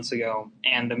couple of months ago,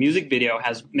 and the music video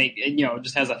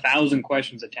just has 1,000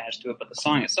 questions attached to it, but the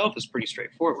song itself is pretty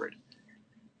straightforward.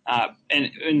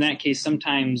 And in that case,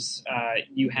 sometimes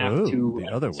you have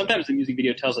sometimes the music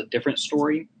video tells a different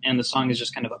story, and the song is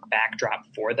just kind of a backdrop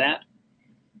for that.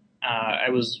 I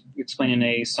was explaining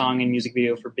a song and music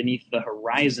video for Beneath the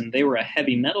Horizon. They were a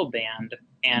heavy metal band,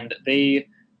 and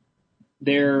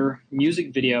their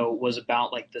music video was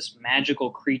about like this magical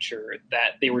creature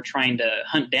that they were trying to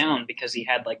hunt down because he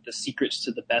had like the secrets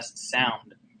to the best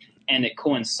sound. And it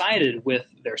coincided with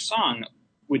their song,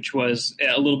 which was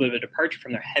a little bit of a departure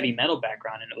from their heavy metal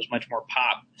background, and it was much more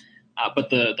pop.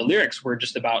 But the lyrics were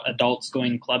just about adults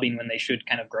going clubbing when they should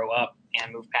kind of grow up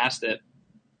and move past it.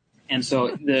 And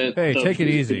so take it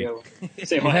easy.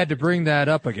 You had to bring that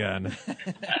up again.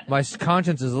 My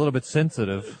conscience is a little bit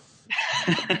sensitive.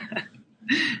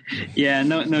 Yeah,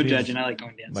 no judging. I like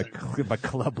going dancing. My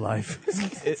club life.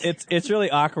 It's really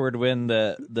awkward when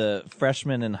the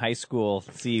freshmen in high school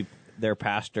see their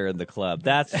pastor in the club.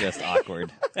 That's just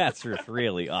awkward. That's just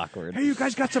really awkward. Hey, you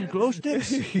guys got some glow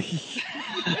sticks?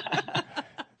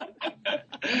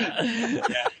 Yeah.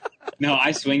 No,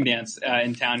 I swing dance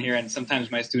in town here, and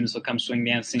sometimes my students will come swing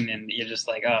dancing, and you're just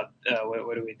like,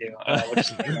 what do we do? We'll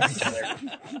just each other.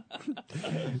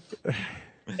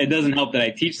 It doesn't help that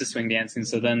I teach the swing dancing,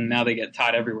 so then now they get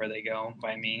taught everywhere they go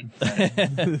by me.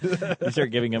 You start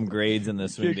giving them grades in the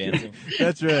swing dancing.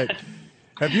 That's right.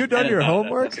 Have you done your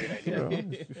homework?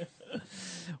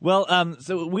 Well,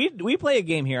 so we play a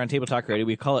game here on Table Talk Radio.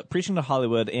 We call it Preaching to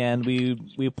Hollywood, and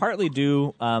we partly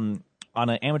do on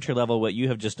an amateur level, what you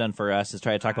have just done for us is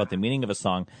try to talk about the meaning of a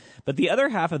song. But the other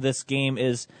half of this game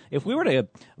is if we were to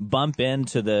bump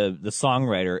into the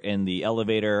songwriter in the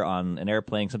elevator, on an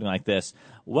airplane, something like this,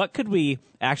 what could we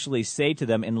actually say to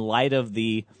them in light of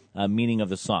the meaning of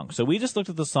the song? So we just looked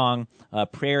at the song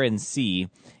Prayer in C,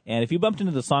 and if you bumped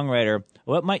into the songwriter,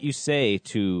 what might you say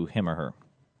to him or her?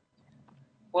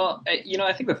 Well,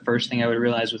 I think the first thing I would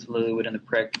realize with Lilywood and the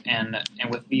Prick and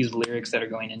with these lyrics that are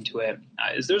going into it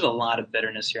is there's a lot of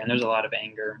bitterness here and there's a lot of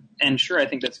anger. And sure, I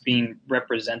think that's being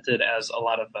represented as a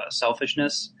lot of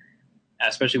selfishness,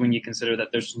 especially when you consider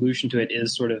that their solution to it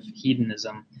is sort of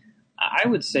hedonism. I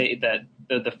would say that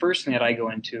the first thing that I go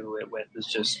into it with is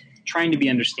just trying to be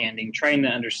understanding, trying to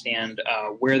understand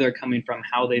where they're coming from,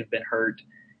 how they've been hurt.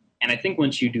 And I think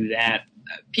once you do that,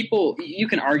 you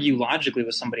can argue logically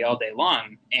with somebody all day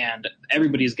long, and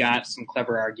everybody's got some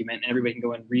clever argument, and everybody can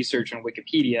go and research on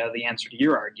Wikipedia the answer to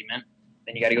your argument.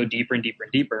 Then you got to go deeper and deeper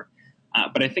and deeper.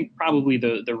 But I think probably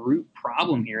the root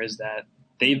problem here is that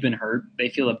they've been hurt. They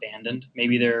feel abandoned.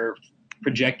 Maybe they're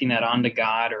projecting that onto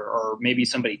God, or maybe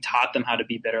somebody taught them how to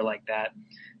be bitter like that.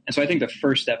 And so I think the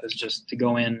first step is just to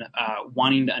go in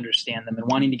wanting to understand them and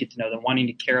wanting to get to know them, wanting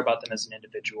to care about them as an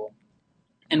individual,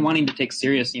 and wanting to take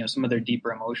serious, some of their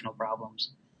deeper emotional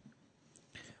problems.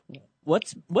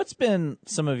 What's been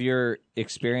some of your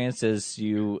experiences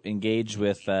you engage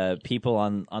with people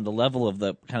on the level of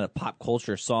the kind of pop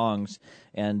culture songs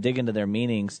and dig into their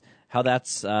meanings? How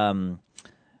that's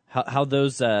how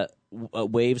those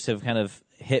waves have kind of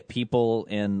hit people,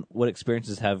 and what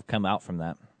experiences have come out from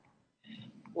that?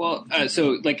 Well,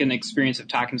 so like an experience of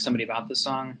talking to somebody about the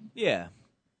song. Yeah.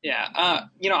 Yeah,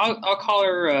 I'll call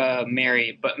her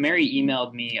Mary, but Mary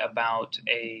emailed me about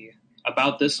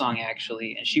this song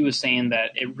actually, and she was saying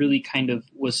that it really kind of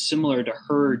was similar to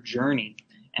her journey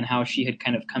and how she had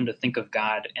kind of come to think of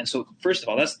God. And so, first of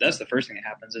all, that's the first thing that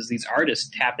happens is these artists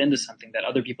tap into something that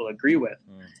other people agree with,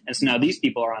 and so now these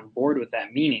people are on board with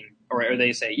that meaning, or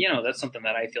they say, that's something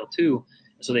that I feel too.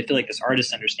 And so they feel like this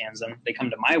artist understands them. They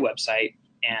come to my website,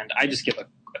 and I just give a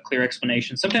clear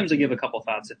explanation. Sometimes I give a couple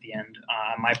thoughts at the end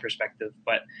on my perspective,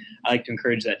 but I like to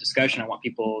encourage that discussion. I want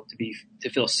people to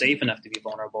feel safe enough to be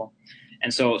vulnerable.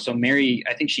 And so Mary,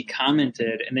 I think she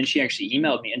commented, and then she actually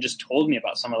emailed me and just told me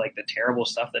about some of like the terrible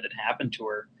stuff that had happened to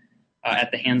her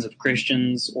at the hands of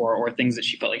Christians, or things that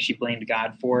she felt like she blamed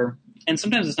God for. And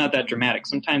sometimes it's not that dramatic.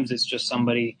 Sometimes it's just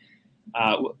somebody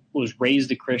was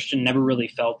raised a Christian, never really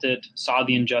felt it, saw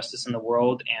the injustice in the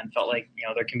world, and felt like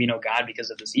there can be no God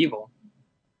because of this evil.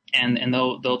 And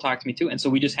they'll talk to me too. And so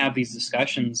we just have these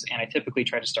discussions, and I typically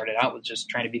try to start it out with just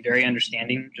trying to be very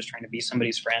understanding, just trying to be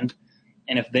somebody's friend.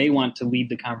 And if they want to lead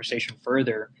the conversation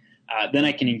further, then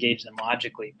I can engage them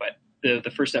logically. But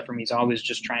the first step for me is always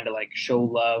just trying to like show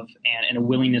love and a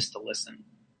willingness to listen.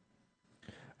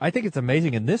 I think it's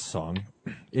amazing in this song.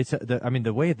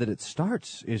 The way that it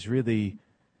starts is really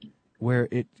where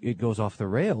it goes off the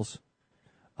rails.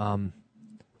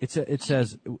 It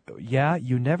says, yeah,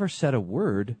 you never said a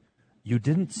word. You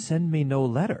didn't send me no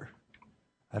letter.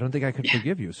 I don't think I could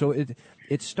forgive you. So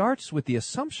it starts with the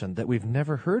assumption that we've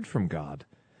never heard from God.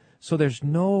 So there's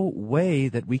no way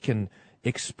that we can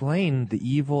explain the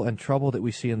evil and trouble that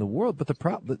we see in the world. But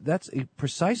that's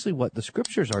precisely what the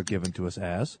scriptures are given to us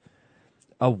as,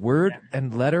 a word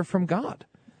and letter from God,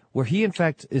 where he, in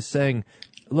fact, is saying,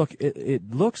 look, it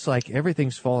looks like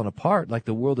everything's fallen apart, like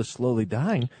the world is slowly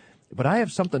dying. But I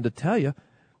have something to tell you,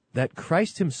 that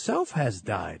Christ himself has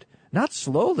died. Not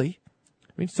slowly.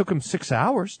 I mean, it took him 6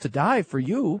 hours to die for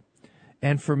you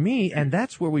and for me, and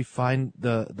that's where we find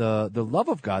the love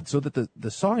of God. So that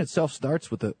the song itself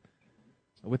starts with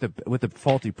a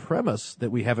faulty premise that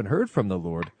we haven't heard from the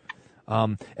Lord.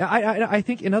 I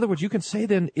think, in other words, you can say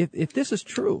then, if this is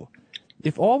true,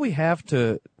 if all we have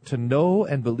to know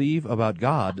and believe about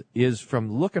God is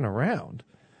from looking around,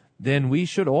 then we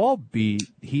should all be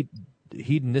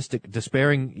hedonistic,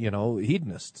 despairing,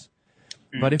 hedonists.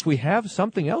 But if we have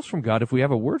something else from God, if we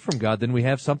have a word from God, then we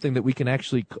have something that we can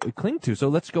actually cling to. So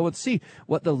let's go and see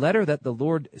what the letter that the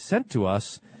Lord sent to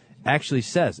us actually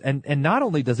says. And not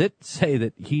only does it say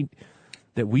that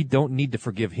we don't need to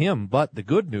forgive him, but the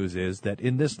good news is that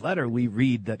in this letter we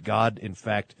read that God, in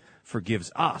fact,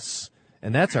 forgives us.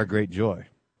 And that's our great joy.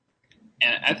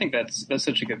 And I think that's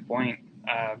such a good point.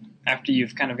 After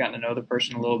you've kind of gotten to know the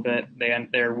person a little bit,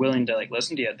 they're willing to like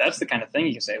listen to you. That's the kind of thing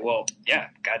you can say, well, yeah,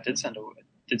 God did send a word.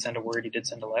 He did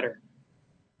send a letter.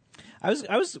 I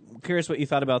was curious what you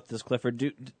thought about this, Clifford.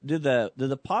 Do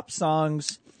the pop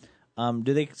songs,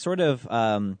 do they sort of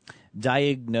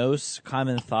diagnose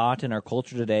common thought in our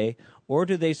culture today, or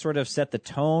do they sort of set the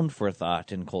tone for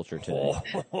thought in culture today?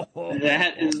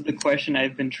 That is the question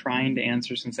I've been trying to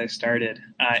answer since I started.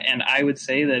 And I would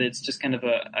say that it's just kind of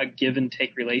a give and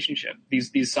take relationship.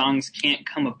 These songs can't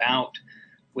come about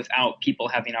without people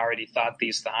having already thought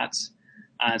these thoughts.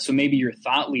 So maybe your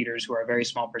thought leaders, who are a very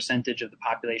small percentage of the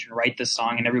population, write this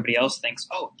song and everybody else thinks,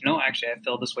 oh, actually I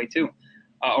feel this way too.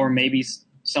 Or maybe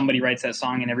somebody writes that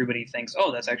song and everybody thinks,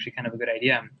 oh, that's actually kind of a good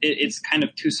idea. It's kind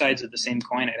of two sides of the same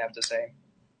coin, I'd have to say.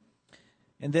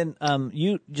 And then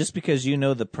you, just because you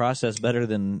know the process better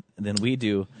than we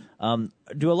do a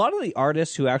lot of the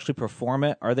artists who actually perform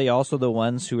it, are they also the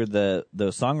ones who are the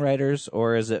songwriters,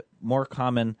 or is it more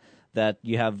common that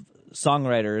you have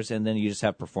songwriters and then you just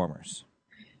have performers?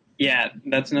 Yeah,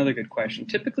 that's another good question.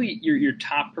 Typically, your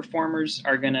top performers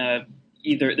are gonna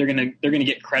they're gonna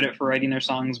get credit for writing their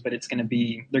songs, but they're gonna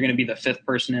be the fifth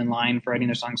person in line for writing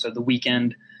their songs. So The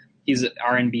Weeknd, he's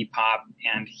R&B pop,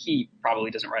 and he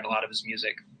probably doesn't write a lot of his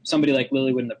music. Somebody like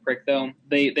Lilywood and the Prick, though,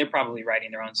 they're probably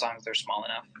writing their own songs. They're small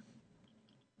enough.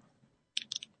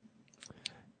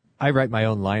 I write my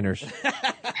own liners.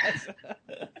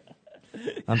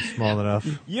 I'm small enough.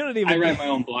 You don't even. I write my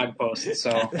own blog posts,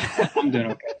 so I'm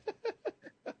doing okay.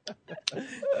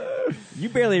 You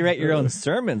barely write your own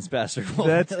sermons, Pastor Wolf.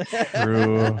 That's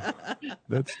true.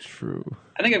 That's true.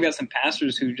 I think I've got some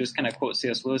pastors who just kind of quote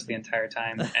C.S. Lewis the entire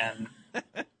time, and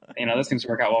those things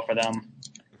work out well for them.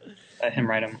 Let him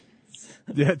write them.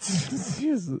 That's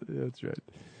right.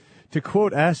 To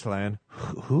quote Aslan,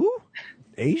 who?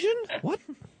 Asian? What?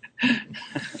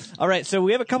 All right, so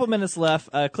we have a couple minutes left.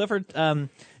 Clifford,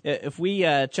 if we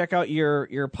check out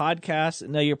your podcast,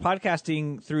 now you're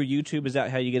podcasting through YouTube. Is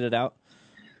that how you get it out?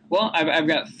 Well, I've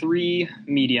got 3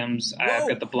 mediums. Whoa. I've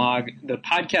got the blog. The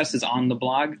podcast is on the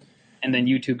blog, and then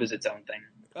YouTube is its own thing.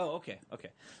 Oh, okay.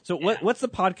 So what's the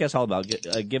podcast all about?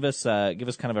 Give us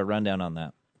kind of a rundown on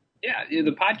that. Yeah,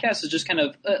 the podcast is just kind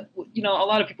of, a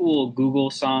lot of people will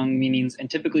Google song meanings, and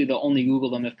typically they'll only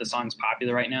Google them if the song's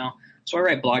popular right now. So I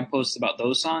write blog posts about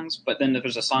those songs, but then if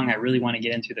there's a song I really want to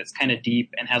get into that's kind of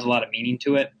deep and has a lot of meaning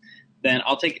to it, then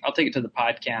I'll take it to the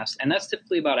podcast. And that's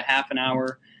typically about a half an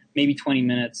hour, maybe 20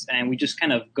 minutes, and we just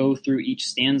kind of go through each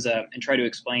stanza and try to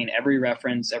explain every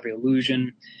reference, every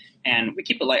allusion, and we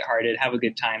keep it lighthearted, have a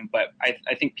good time. But I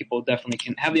think people definitely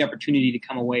can have the opportunity to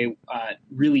come away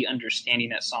really understanding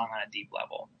that song on a deep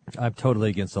level. I'm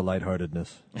totally against the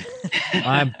lightheartedness.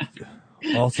 I'm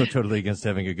also totally against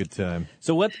having a good time.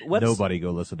 So what's nobody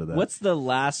go listen to that. What's the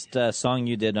last song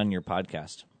you did on your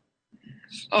podcast?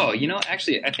 Oh,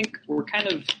 actually, I think we're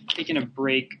kind of taking a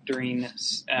break during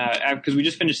because we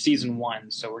just finished season 1,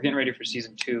 so we're getting ready for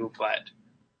season 2. But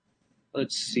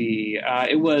let's see,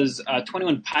 it was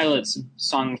 21 Pilots'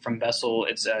 song from Vessel.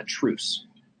 It's Truce.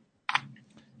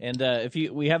 And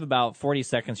we have about 40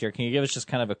 seconds here, can you give us just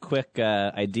kind of a quick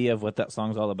idea of what that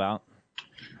song's all about?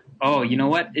 Oh, you know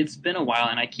what? It's been a while,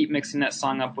 and I keep mixing that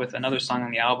song up with another song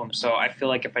on the album. So I feel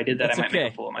like if I did that, I might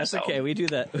make a fool of myself. That's okay. We do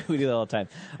that. We do that all the time.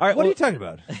 All right. What are you talking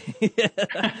about?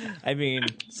 I mean,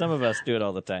 some of us do it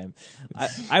all the time.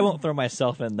 I won't throw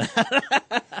myself in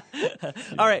that.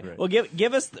 All right. Well,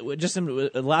 give us just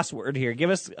some last word here. Give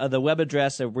us the web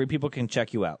address of where people can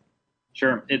check you out.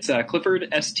 Sure. It's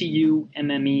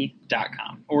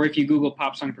CliffordStumme.com. Or if you Google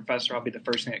Pop Song Professor, I'll be the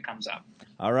first thing that comes up.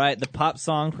 All right. The Pop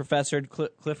Song Professor,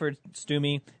 Clifford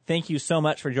Stumme. Thank you so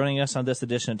much for joining us on this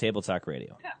edition of Table Talk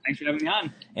Radio. Yeah, thanks for having me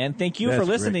on. And thank you for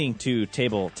listening to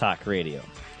Table Talk Radio,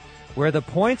 where the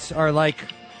points are like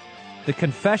the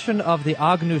confession of the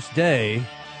Agnus Dei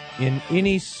in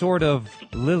any sort of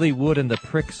Lilywood and the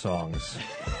Prick songs.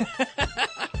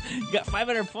 You got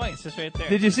 500 points just right there.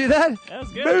 Did you see that? That was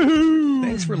good. Boo!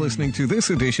 Thanks for listening to this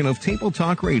edition of Table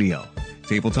Talk Radio.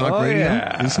 Table Talk Radio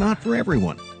is not for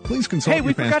everyone. Please consult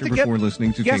your pastor before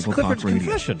listening to Table Talk Radio.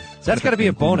 Confession. That's got to be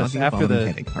a bonus after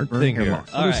the thing here.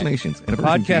 Hallucinations, and a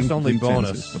podcast only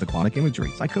bonus with aquatic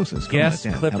imagery, psychosis, guess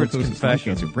Clifford's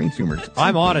confession. Cancer, brain tumors.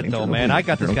 I'm on it though, man. I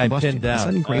got this guy pinned down. A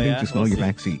sudden craving to smell your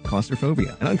backseat,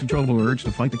 claustrophobia, an uncontrollable urge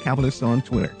to fight the Calvinists on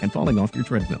Twitter, and falling off your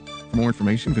treadmill. For more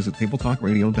information, visit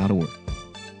tabletalkradio.org.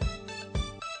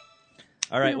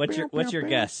 All right, what's your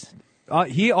guess?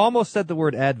 He almost said the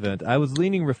word Advent. I was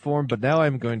leaning Reformed, but now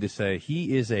I'm going to say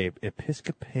he is a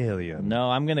Episcopalian. No,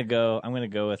 I'm going to go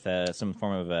with some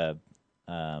form of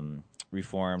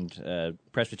Reformed,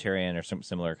 Presbyterian, or some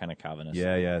similar kind of Calvinist.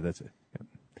 Yeah, that's it.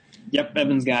 Yep,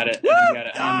 Evan's got it.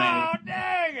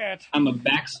 Dang it! I'm a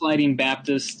backsliding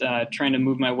Baptist trying to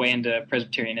move my way into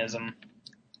Presbyterianism.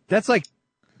 That's like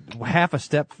half a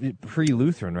step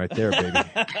pre-Lutheran right there, baby.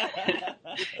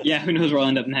 Yeah, who knows where I'll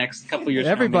end up next? A couple years.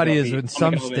 Everybody is in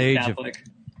some stage of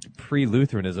free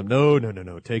Lutheranism. No.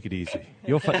 Take it easy.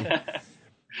 You'll find.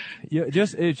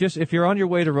 Just if you're on your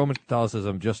way to Roman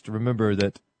Catholicism, just remember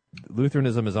that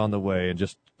Lutheranism is on the way, and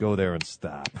just go there and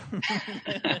stop.